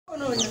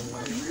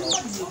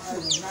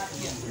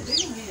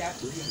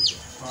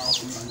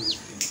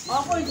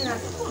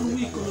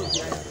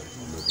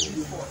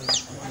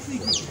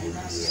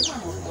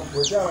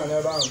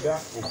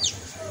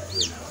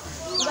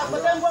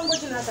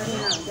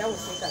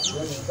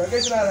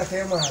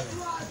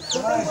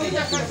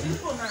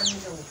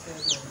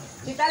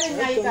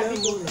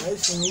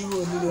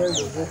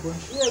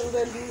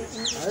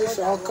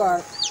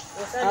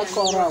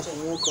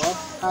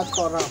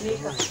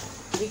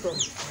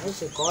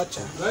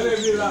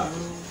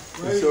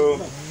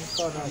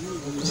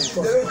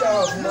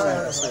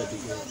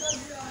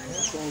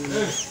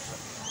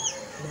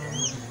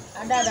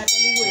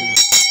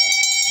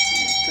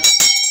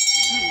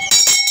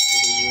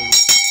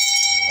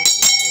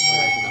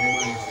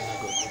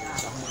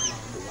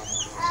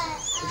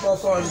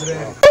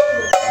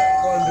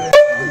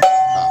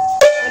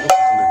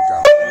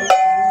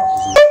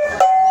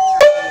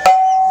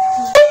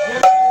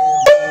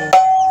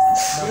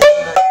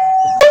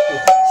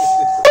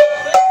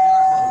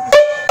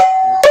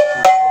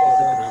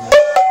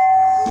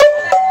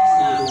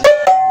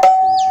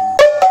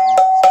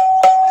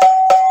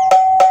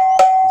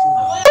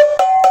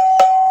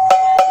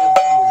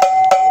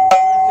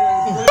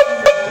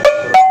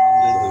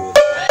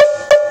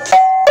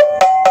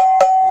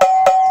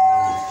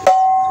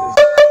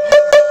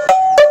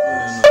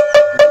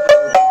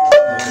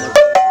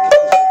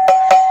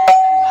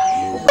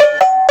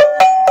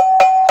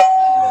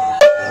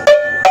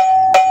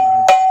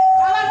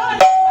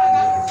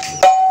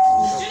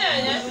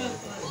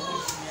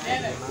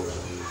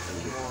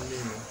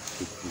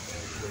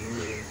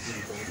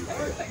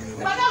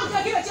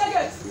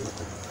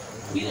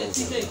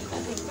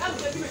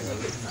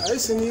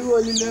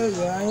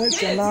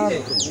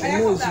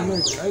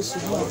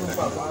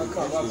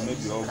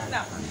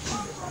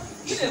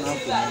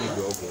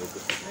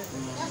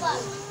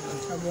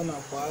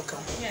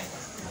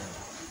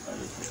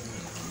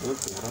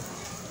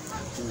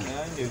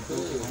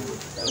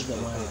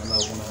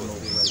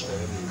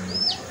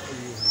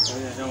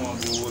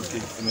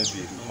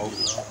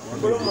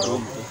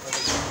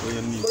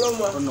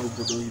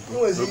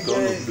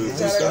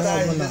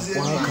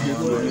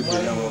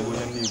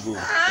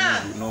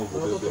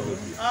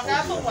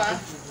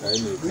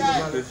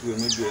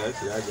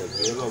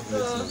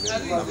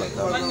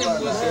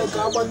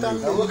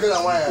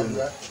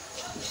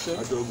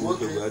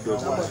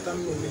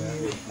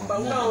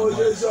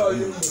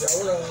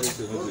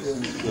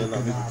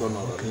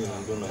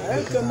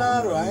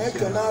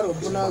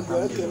Arobunagu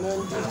ekene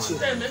ndị iche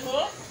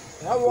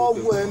ya bụ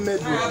ọgwụ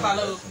emebi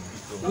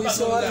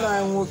n'isi nwanne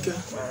anyị nwoke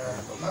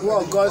bụ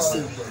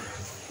Ọgọstin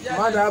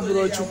mmadụ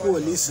abụrụ Chukwu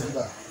Olise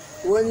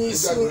onye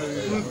isi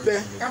mpe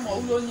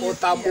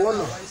ụtabụ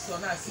ụlọ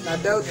na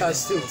Delta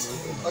steeti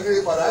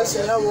asị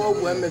ya bụ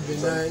ọgwụ emebi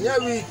na ya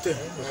bụ ite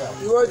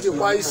ihe o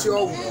jikwa isi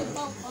ọgwụ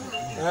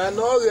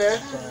na oge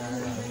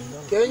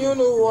ka enye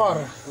unu ụwa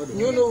ọra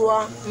nye unu ụwa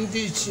ndị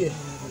ichie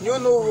nye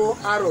unu ụwa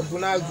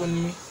Arobunagu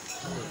nri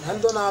na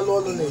ndị na-alụ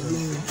ọrụ na-eri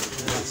nri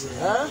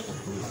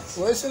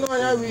wee sị na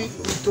ọnya bụ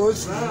ite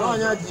osi na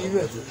ọnya dị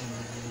ire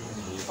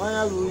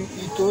ọnya bụ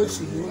ite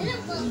osi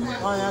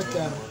ọnya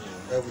ka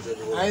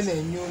anyị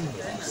na-enye unu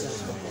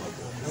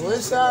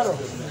wee sị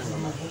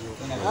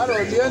arọ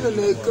lienu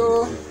na-eko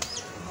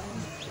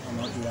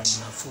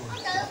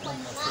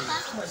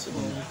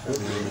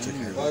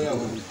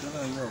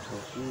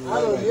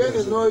arọ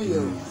lienu n'oyi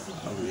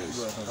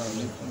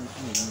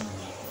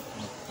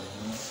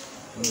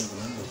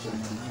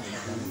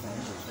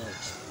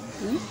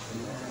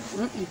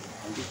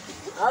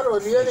Aro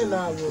lieni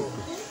na abo.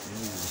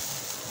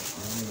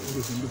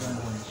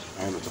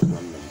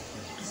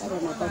 Aro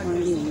na papa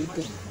lieni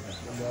te.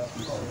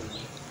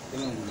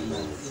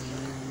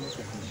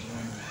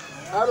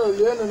 Aro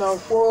lieni na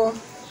kwa.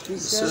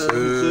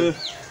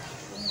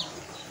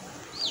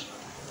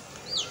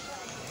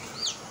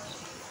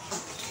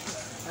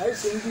 Ai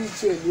sindi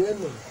che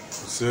lieni.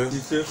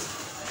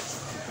 Se.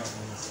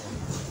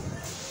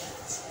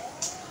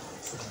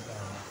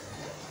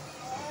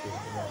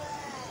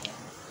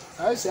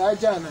 I say, I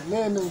jana,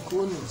 name and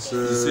coon.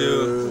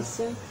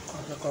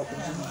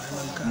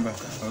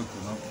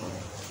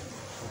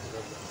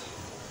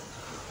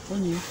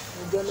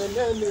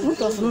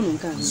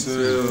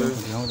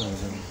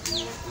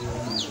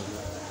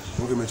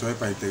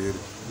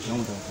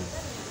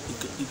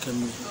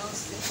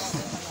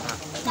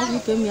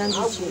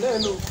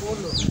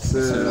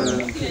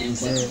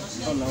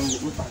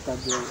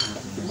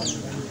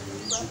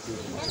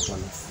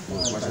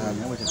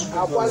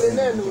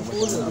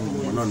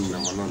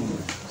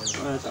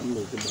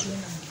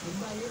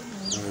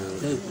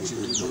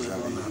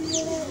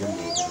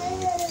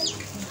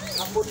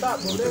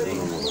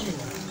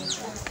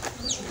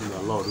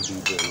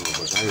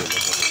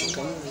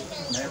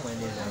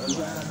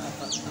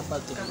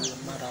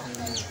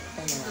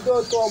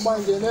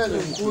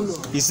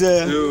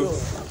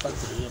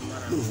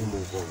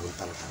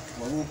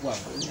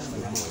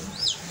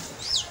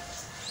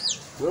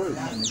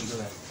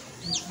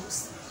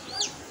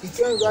 You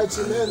can't write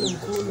your name in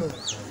Kuno.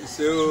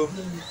 So,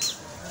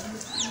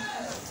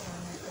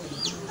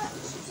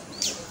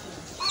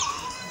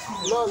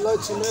 Lọ́ọ̀lọ́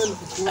Chinelu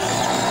kú.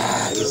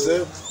 Ise.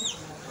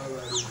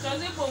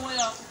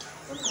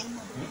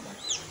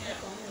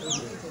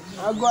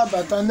 Agụ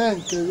abata na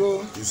nkego.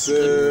 Ise.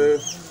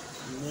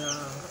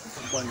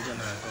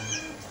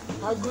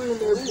 Agụ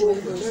na-ekwu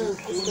okwu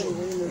na-ekwu.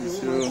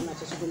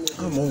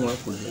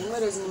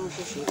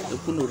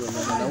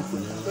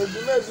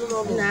 Ezumezu nọ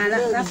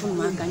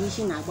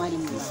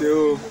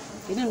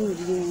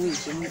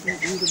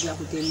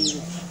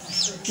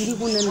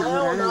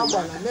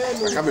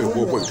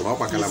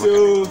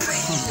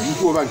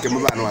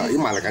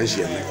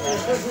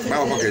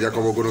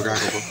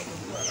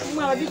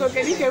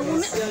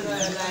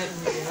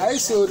anyị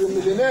si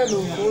orimiri n'elu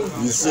nke ụlọ.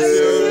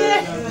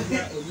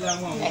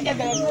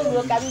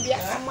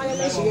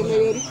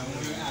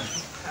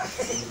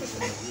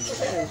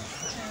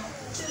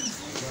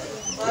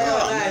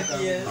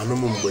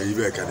 Anụmụ mgbe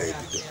ibe ka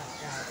na-ebido.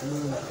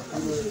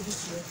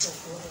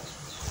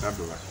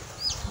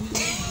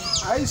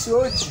 Anyị si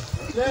oji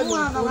n'elu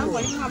nke ụlọ.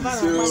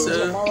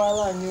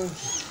 Mawara anyị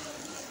oji.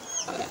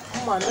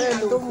 Mma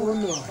n'elu nke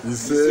ụlọ.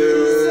 Ise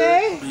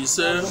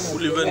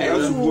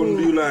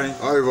Ejiegbundilo anyị.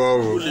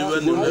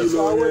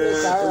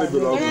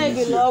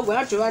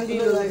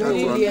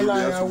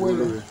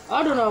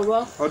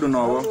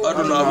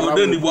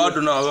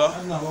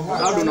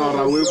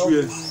 Ọdụnọra wee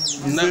kwue.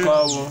 Nneka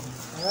ọbụ.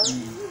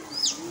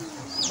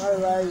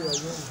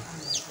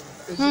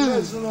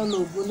 Ezumezu nọ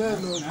n'obu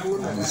n'elu nke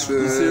ụlọ. Ise.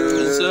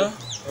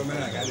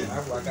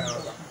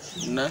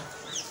 Nne.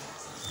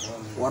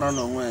 Wara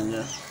n'onwe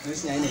enye.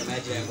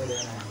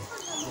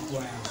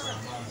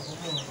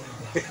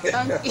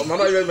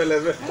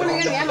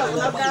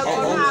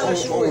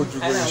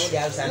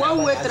 One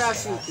way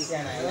traffic.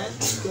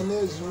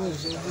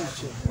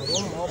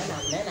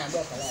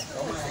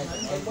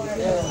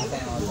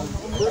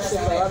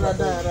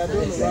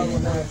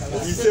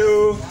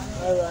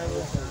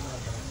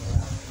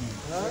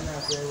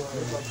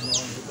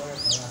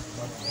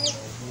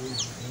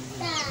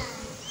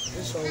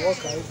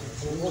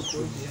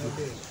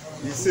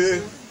 Ise.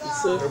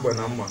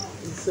 Egbenamma.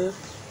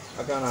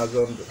 Aka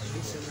na-azọ ndụ.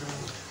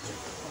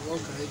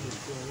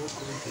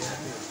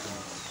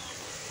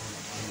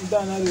 Ndị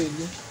anaghị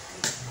elu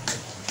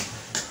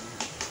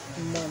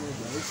mmanụ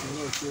ga-esi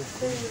n'otu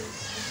ofe.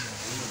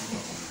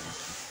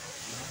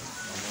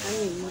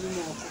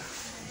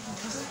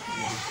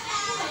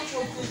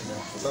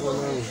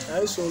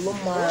 Anyị so ụlọ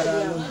mmaghara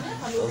anụ.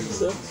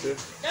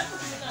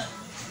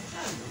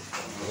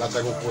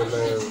 Lachagokwele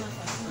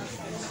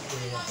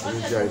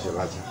ndị anyị ji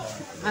lacha.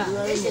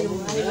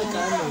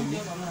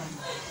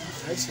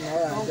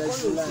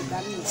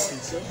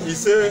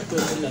 Ise.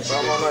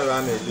 Ramana ya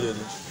na-eli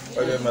elu.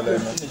 Oge mere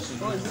eme.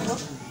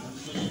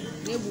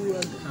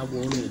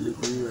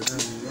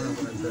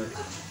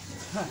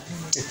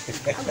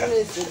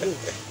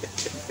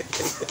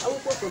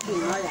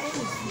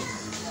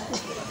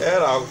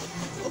 Era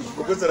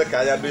kwesịrị ka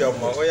anya dị ya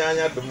mma, onye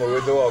anya dị mma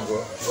wee dowe ọgụ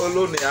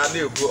olu na ya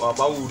na-ekwu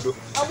ọgbawa udo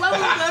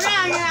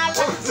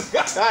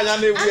anya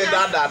na-egbu ya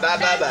dada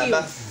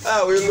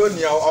wee lo na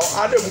ya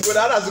a na-egbugoro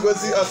a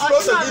na-azụgosi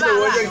n'otu gị na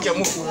onye nke m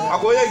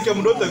akwa onye nke m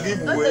n'otu gị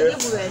bụ wee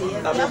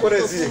na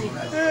ekwerezi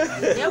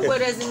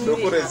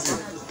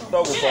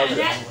n'ọgwụ ka ọ dị.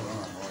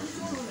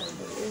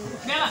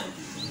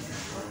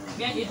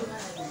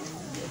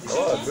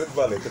 Oh, Great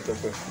Valley,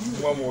 Ketokwe.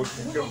 One more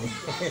thing.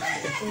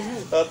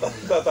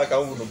 That I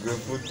can win a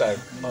good time.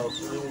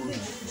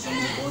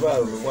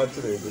 Well, we want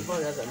to do it.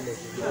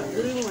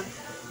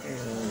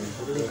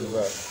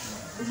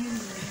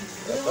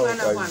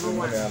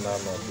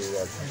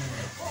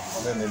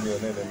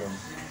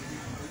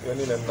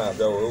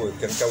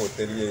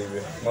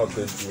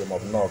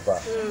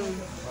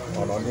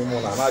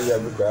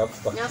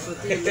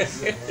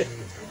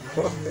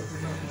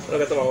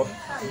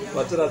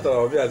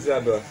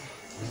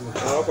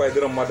 Akwa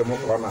idiro mmadụ m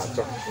ka ọ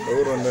na-achọ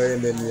uru na onye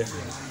na-enye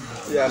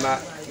ya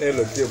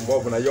na-elotie mgbe ọ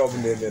bụ na ya ọ bụ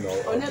na-enye na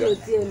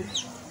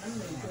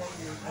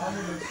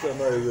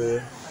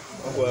iwe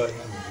ngwa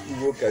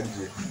iwe ụka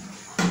nji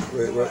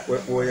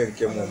wekpuo onye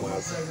nke mụ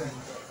maazị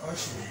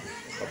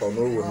maka na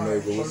owu nnọọ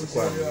ego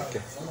wesikwa anyị ike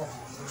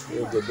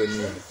ego ebe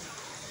niile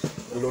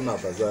ụlọ na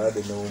baza ya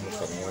dị n'ụmụ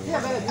ka nwanne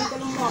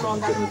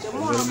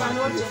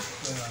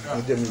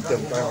njem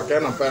item maka ya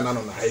na mpa ya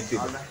na-anọ na haiti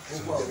maka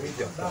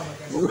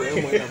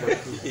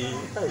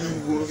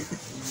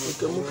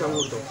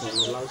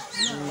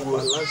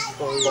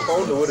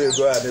ụlọ were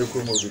ego ya na-ekwu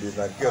m obiri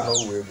na nke na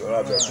owe ego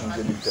abịa si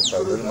njem item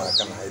were na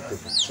aka na haiti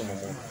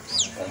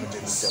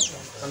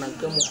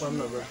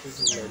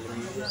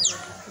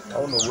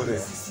ụlọ were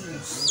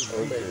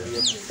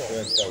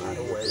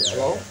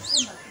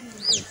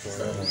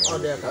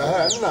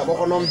nna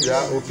agbakọ nọmba ya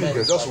ofe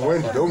ige just wee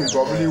ndide o nke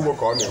ọ bụla iwe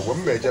ka ọ na-ewe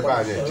mma ejebe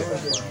anyị eje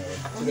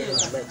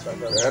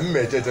mma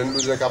ejeje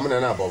nduzi ka m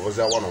na-abụ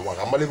ọbụzi awa n'ụwa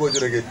ka mmalite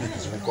ojere gị epik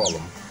zikwu kọlụ m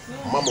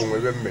mma m nwe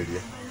ebe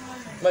mmerie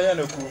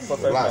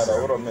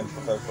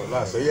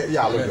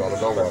ya alụ gị ọrụ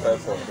dọgwụ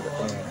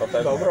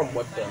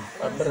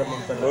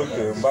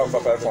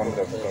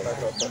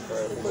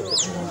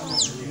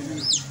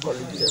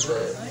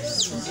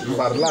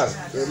But last,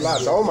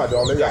 all my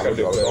don't worry.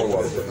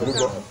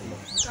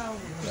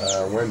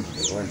 When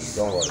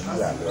don't worry.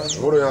 Yeah,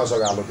 what do you also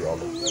got to be all?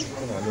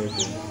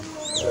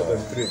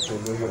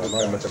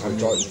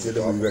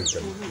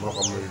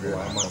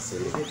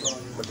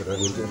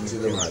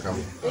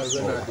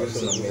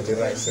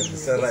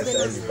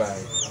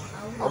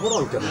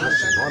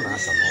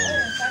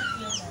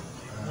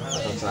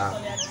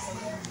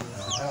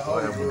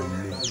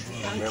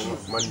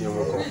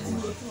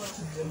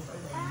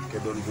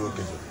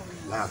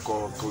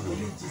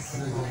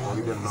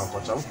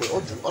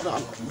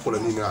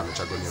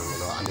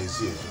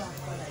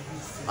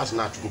 That's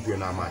not to be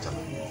an amateur.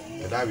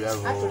 The idea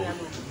of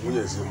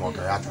Ezumezu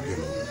I have to get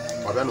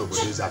or then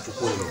nobody's at to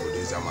call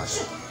nobody's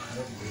amateur.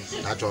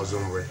 That's all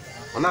some way.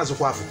 On as a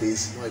quaff of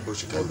days, I go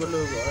to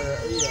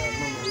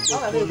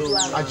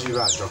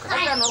Ajira Joker.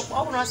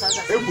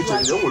 If you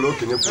don't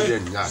look in your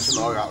brain, yes,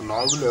 no,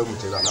 will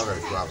to another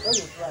club.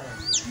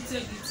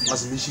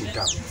 As a mission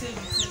camp.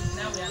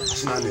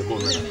 It's not a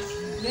woman.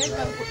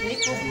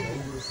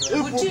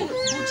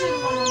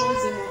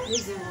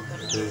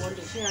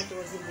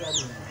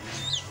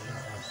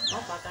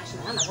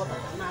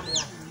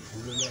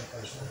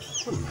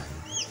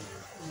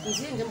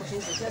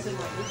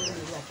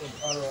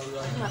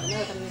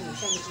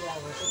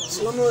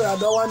 So no, I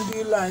don't want to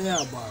line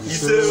up.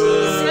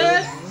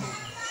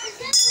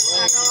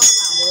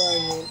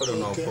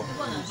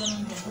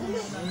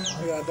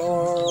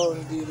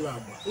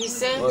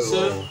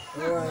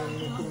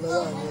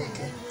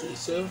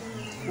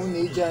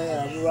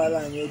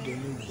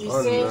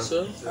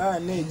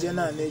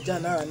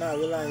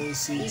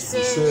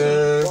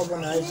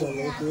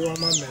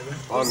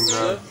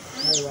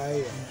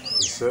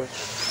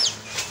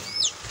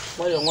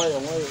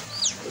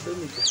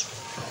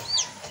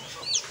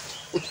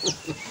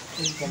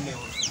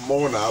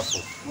 More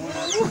apple.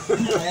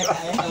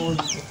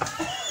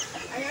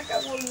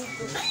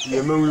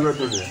 You know we were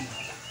doing it.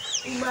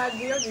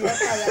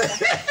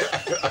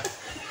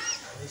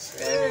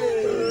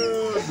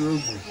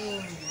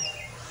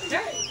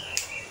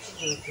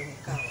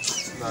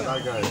 That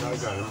guy.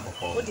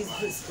 What is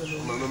this?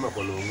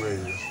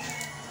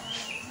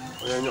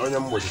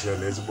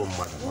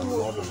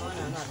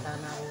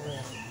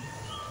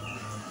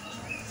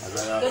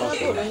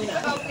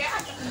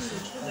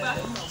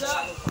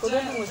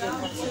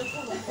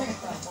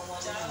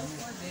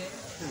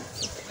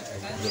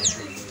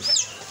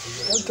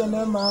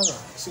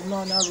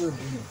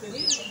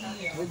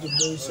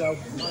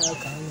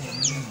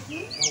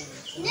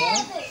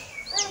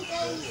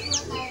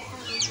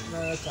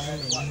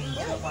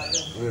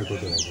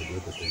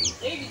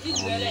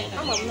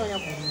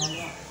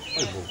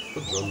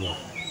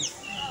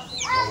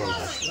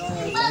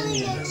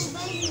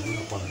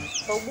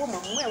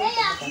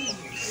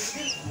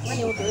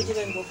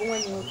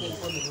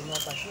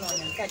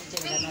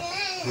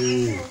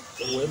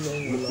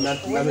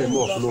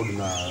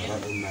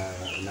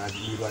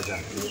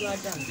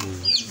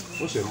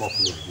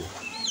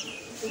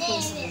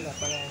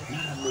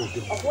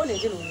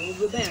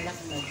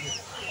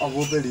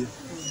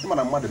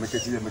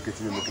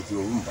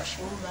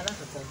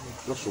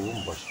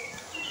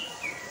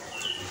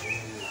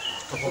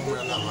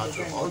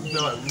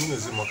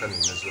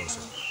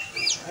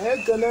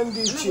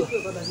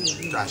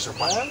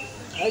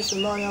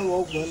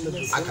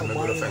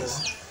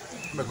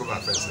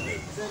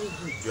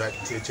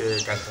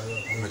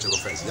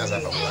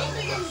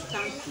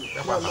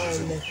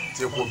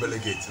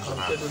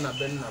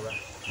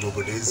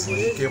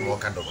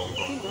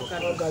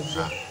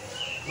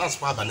 That's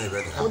why I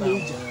never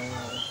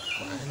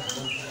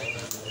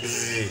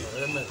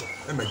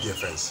let me get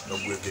fence, no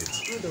good gate.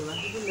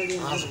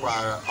 That's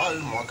why all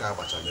more car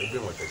but I never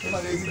want to take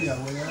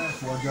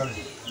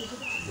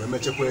we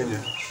met a queen,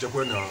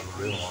 Japan,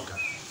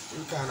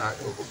 you cannot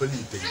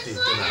believe they take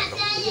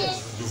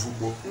the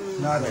football,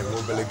 not a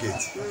mobile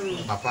gate.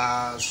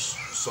 Papa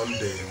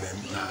Sunday,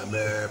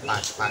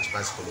 patch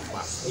bicycle of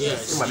bus.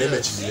 Yes, my name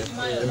is here.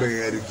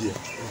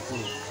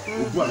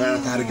 You are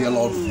target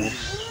Lord.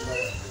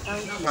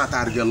 Not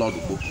target Lord.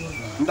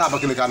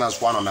 Ndabakile kana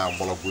swana na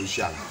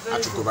bologusha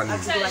atukova ni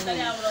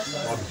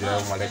obje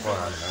maleko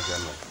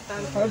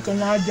na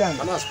kana jan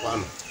kana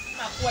swana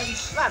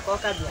ko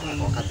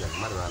kabia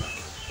marana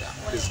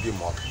this game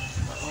mock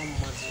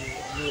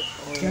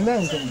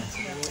kenen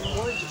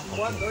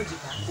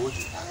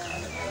boji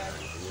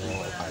no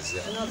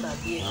bazia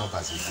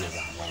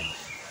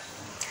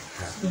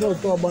ndo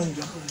to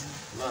banja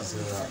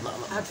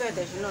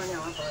afete shinonya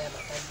wako ya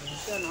bakaji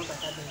sio no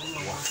bakaji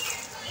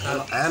I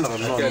don't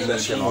know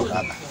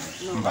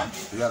mba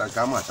yara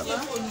kama cha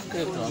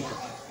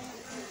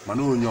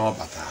manu nyo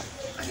batara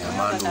anya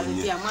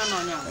manu ya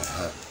mano nya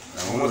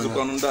Mwazo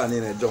kono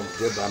ndani ne jom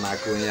jeba na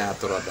kunya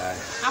atoro dai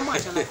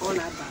amacha na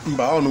kona aba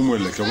mba onu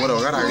mweleke ngora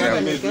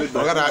ogara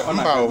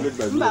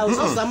mba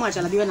so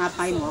amacha na biwe na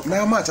pai mo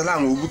na amacha la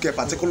nwo buke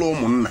particular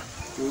umunna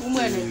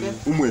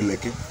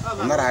umweleke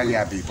ndara ali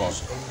abi boss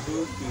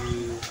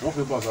wo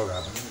fe boss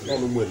ogara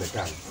onu mweleke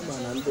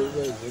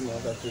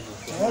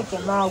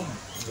kana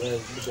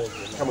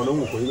kama na o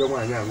nwekwa ibe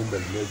nwaanyị ahụ mgbe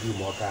na-eji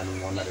ụmụ ọka anụ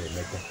nwa nara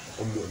emeke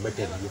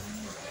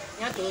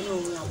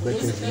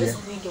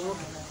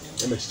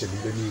emechichara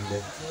ibe niile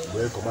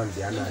wee kọmandị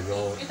ya na-ayọ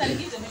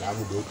ka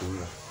amụda otu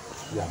nwa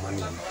ya ama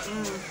nna m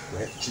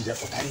wee chije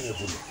kpọtara ya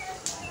ebulu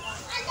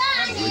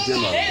wee jee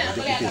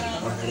n'ọjọpụta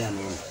mpaghara ya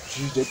n'ụlọ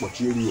chije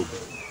kpọchie eri obodo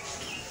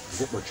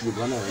je kpọchie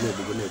obodo a na-eme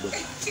egbego na-egbe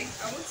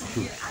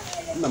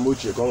nna m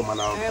ochie ka ọ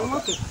mana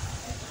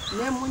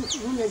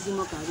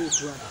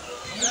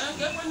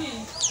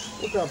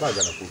oke aba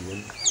gara kwuru ya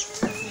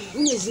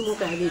nwunye ezi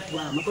nwoke a na-etu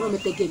ahụ maka na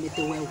ometego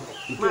emetewa ewu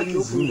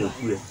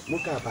na-ekwu ya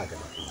nwoke aba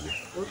gara kwuru ya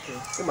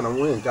ị mana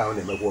nwunye nke ahụ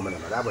na-emegwa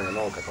omenala ga-abanye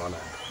n'ọka ka ọ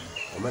na-eme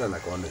omenala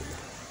ka ọ na-eme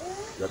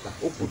yọta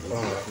o kwuru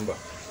mba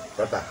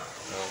yọta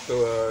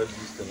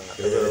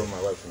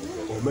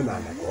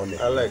omenala ka ọ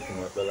na-eme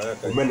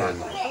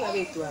omenala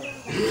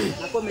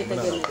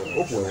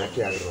o kwuru na aka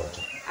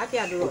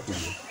ya dịrị ọcha o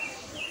kwuru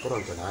kọrọ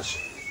nke na ashị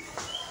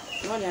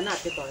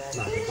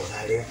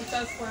na-apịtọgharị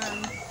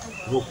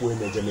n'okwu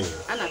na-eje n'elu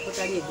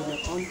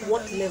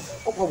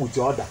ọkwa bụchi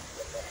ọda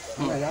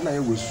ya anaghị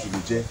ewezuzuru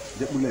jee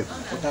jekpụla ebu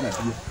pụta na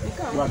biya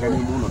aga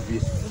n'ime ụlọ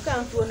biya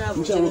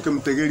nche nwoke m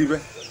tegheribe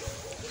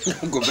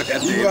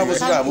ibe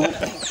abụzịba bụ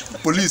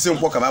polisi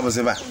mkpọ ka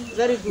abụzịba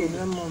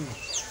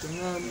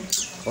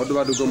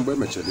ọdụbadogo mgbe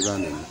emechara ibe a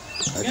na-eme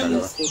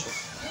akarịba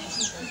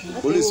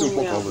polisi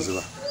mkpọ ka ọ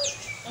bụzịba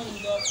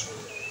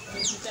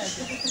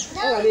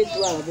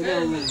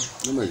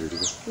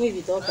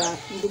n'ibite ọka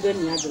ndị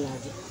enyi ya jụrụ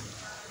ajụ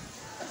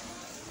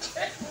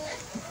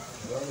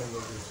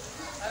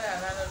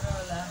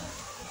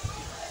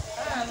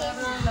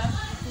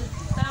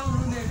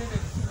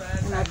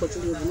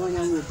na-akpọchiri obu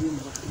n'ọnya nwe obi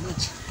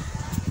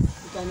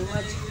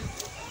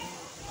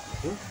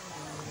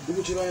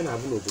dubuchiri anyị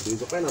na-abụ n'obodo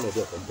ịzọkpa anyị na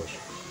n'ọbịa kwa mbọchị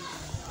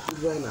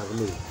ibu anyị na-abụ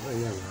n'obodo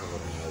anyị ahụ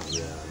ahụrụ n'azụ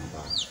ya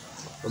mba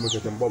o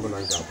mechata mgbe ọbụla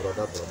nke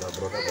brọda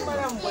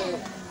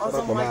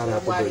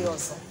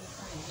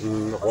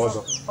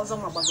ọzọ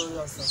ma gbagoro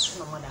ya ọsọ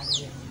na mmadụ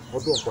adịghị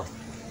ọdụ ọkwa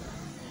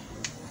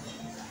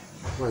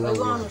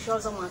ọnụ shi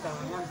ọzọ maka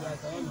ya bịa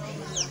ga ya na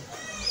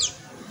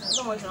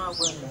ọzọ ma chọrọ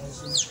agwa na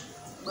ezi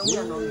mgbe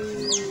ya nọ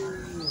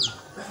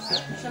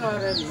shi na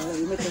ọrịa dị na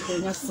imetata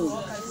ya so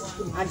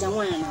aja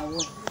nwaanyị na awụ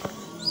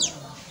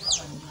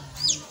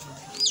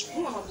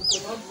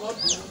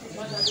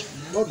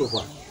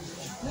ọdụkwa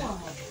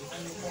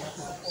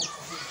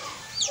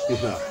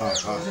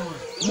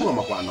mụ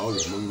makwa na ọ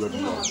ga-eme iwe dị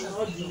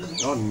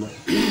n'ọnụ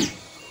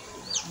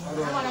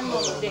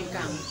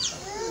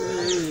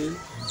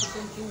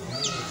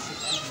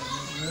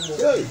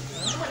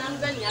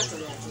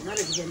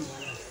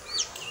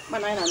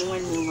mana anyị na-anụ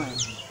nwanne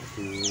nwaanyị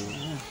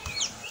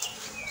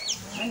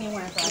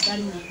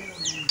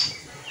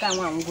ka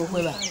nwa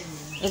ngwokweba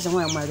eze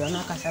nwaanyị mmadụ ọ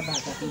na-akasaba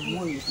aka ibu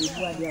oyi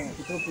ibu adịghị ya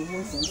kịta ofe ugbo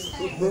nsọ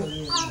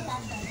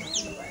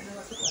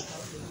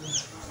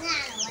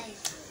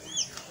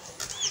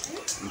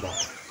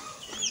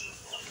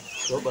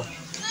Coba.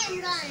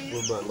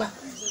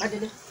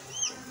 Adede.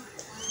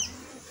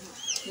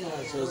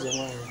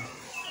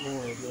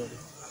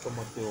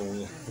 Toma tua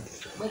unha.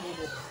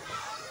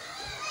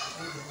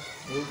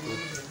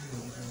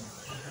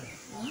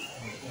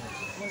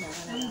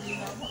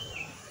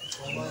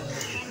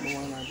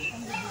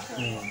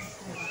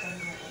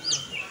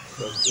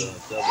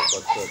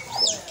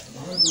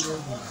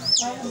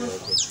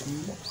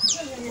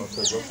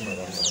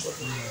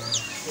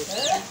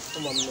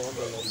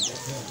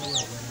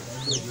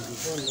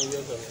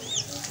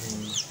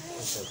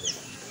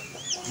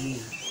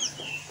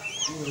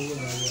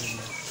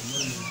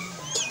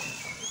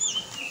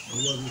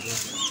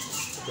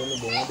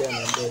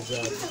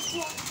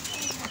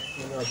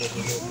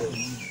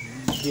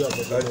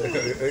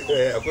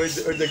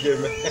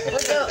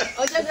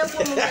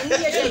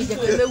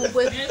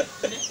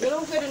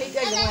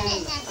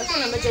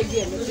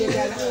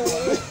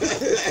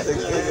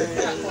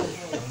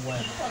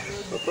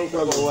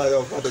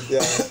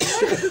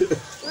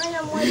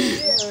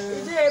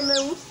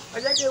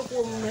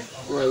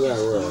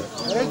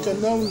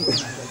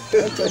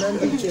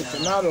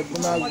 na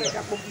Arobunagu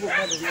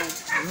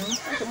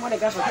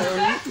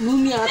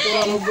Numi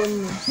atoro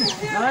bonu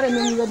na wale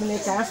mimi ndo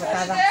nimeka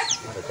fatava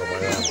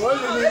wọ́n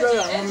ní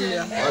bẹ́ẹ̀ àwọn mi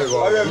ya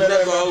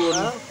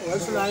wọ́n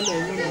sì náà ní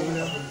ẹ̀yìn mi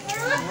ya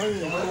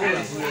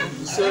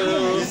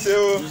Ise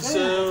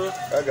o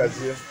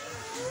agazi ya.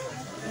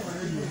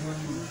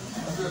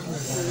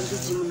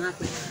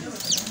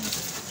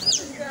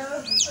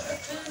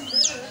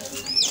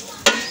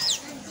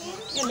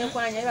 Ene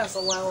kwa anya ya so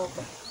wa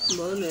oko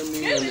mgbe ọ na-eme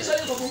ihe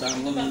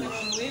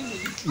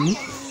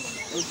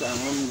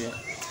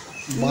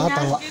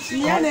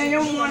ya na-enye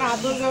mmụọ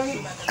na-atụzi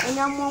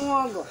onye mmọnwụ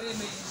ọgọ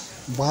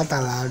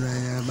gbatara anụ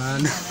ya ebe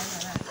anụ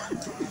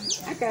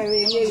akara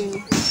enye iwu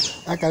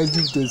aka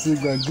jupụtasi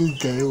gwa gị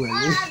nke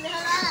ewere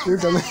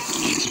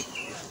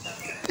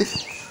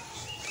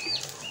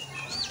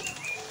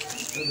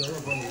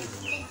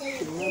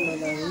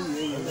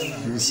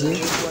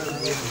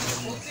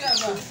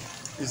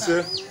Ise.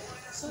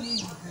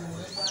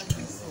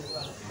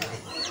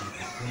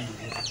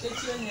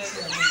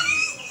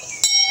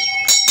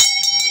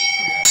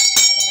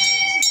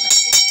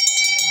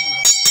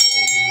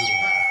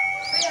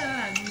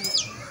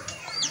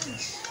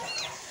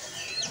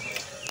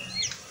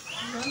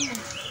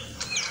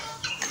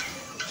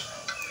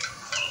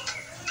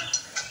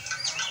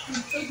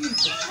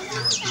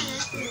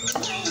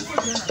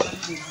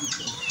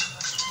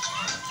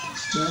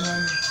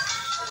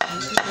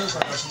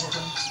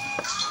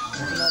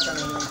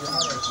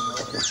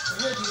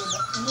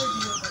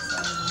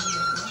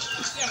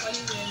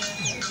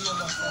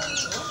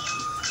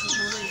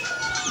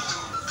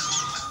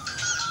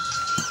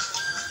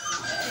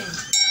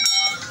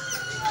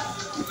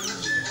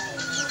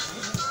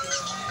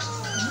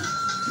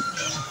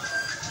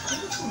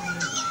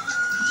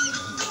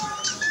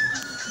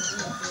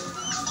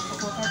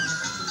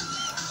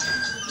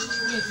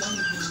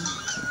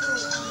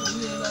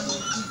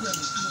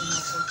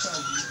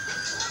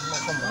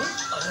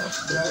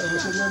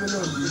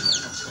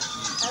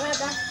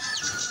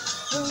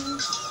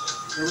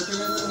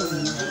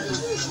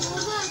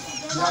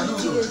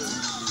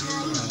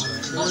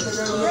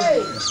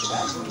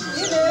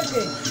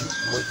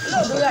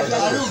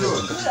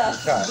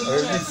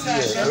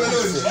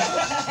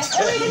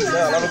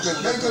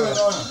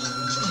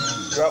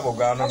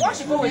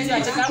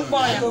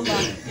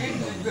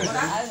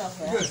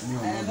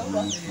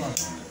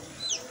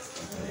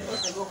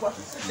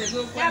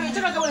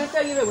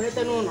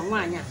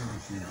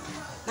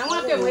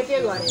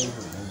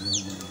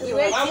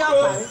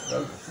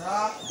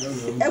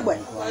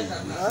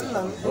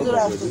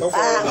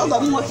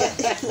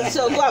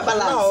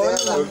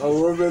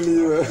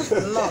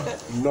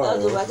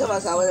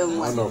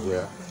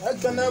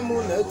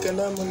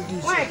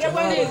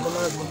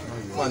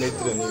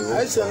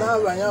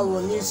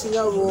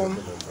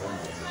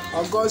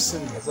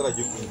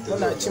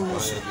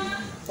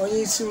 onye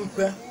isi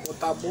mpe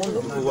ụtabụ ụlọ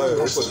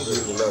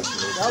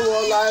ya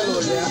wụọla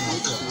ịlụrụ ya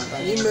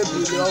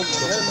n'imebiri ọgwụ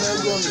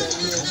na-emego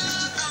mmemme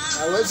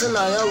ya wezi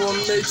na ya bụ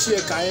mmechie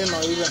ka anyị nọ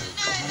ire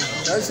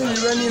ezi na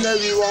iwe niile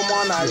bụ iwe ọma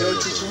ọ na-arịọ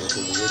Chukwu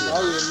ọ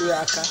ga-elu ya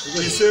aka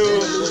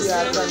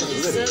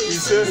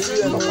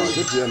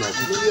dibịa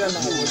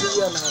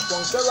na akwọ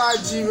nke bụ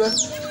ajọ iwe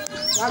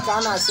ya ka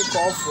a na-asị ka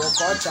ọ fụọ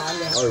ka ọ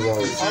chalịa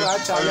ọ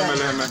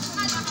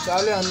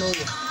ga-achalịa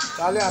n'ụlọ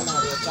chalịa na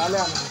arịọ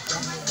chalịa na akwọ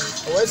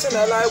o wee sị na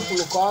ele anyị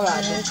kwuru ka ọ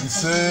ga-adị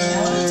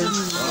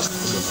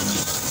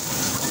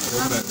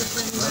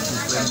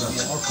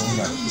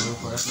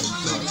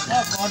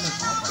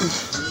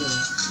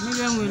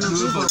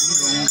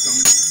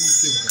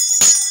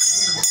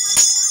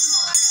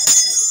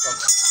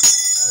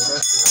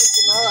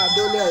ọ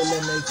ga-adoli ya ile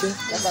na ike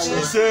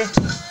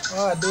ọ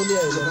ga-adoli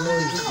ya ile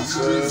n'oyi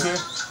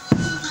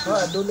ọ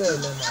ga-adoli ya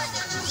ile na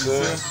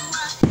ala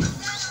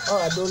ọ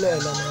ga-adoli ya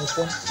ile na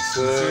nkwọ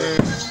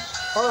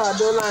ọ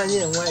ga-adụla anyị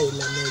enwe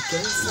ile n'eke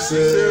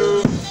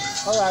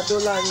ọ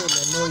ga-adụla anyị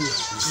ile n'oye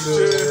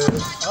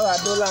ọ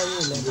ga-adụla anyị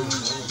ile n'igbo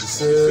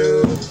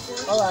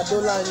ọ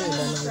ga-adụla anyị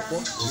ile na nkwụ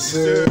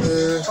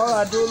ọ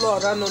ga-adụla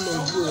ọra nọ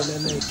n'ogbu ile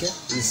n'eke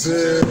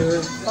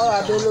ọ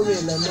ga-adụlụwa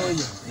ile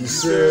n'oye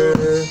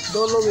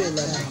dụlụwa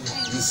ile na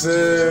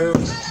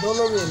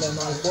dụlụwa ile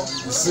na nkwụ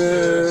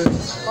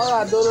ọ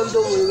ga-adụlụ ndị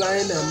obodo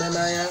anyị na-eme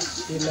n'anya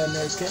ile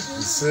n'eke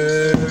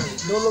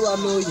dụlụwa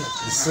n'oye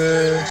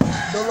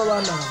dụlụwa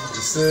na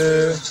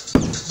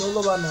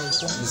dọlọba na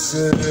nkwọ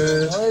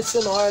onye si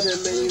na ọ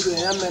na-eme ire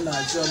ya mee na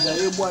ajọ ọbịa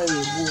egbu anyị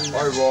egbu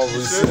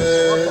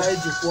ọka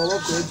eji kwụọ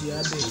ọka o ji ya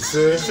dị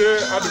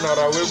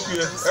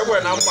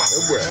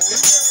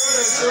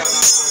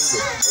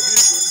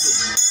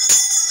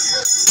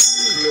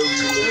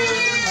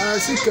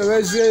si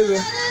kerezie ire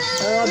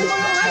onye ọ dị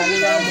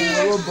kparịrị amụ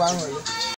n'obu ahụ ya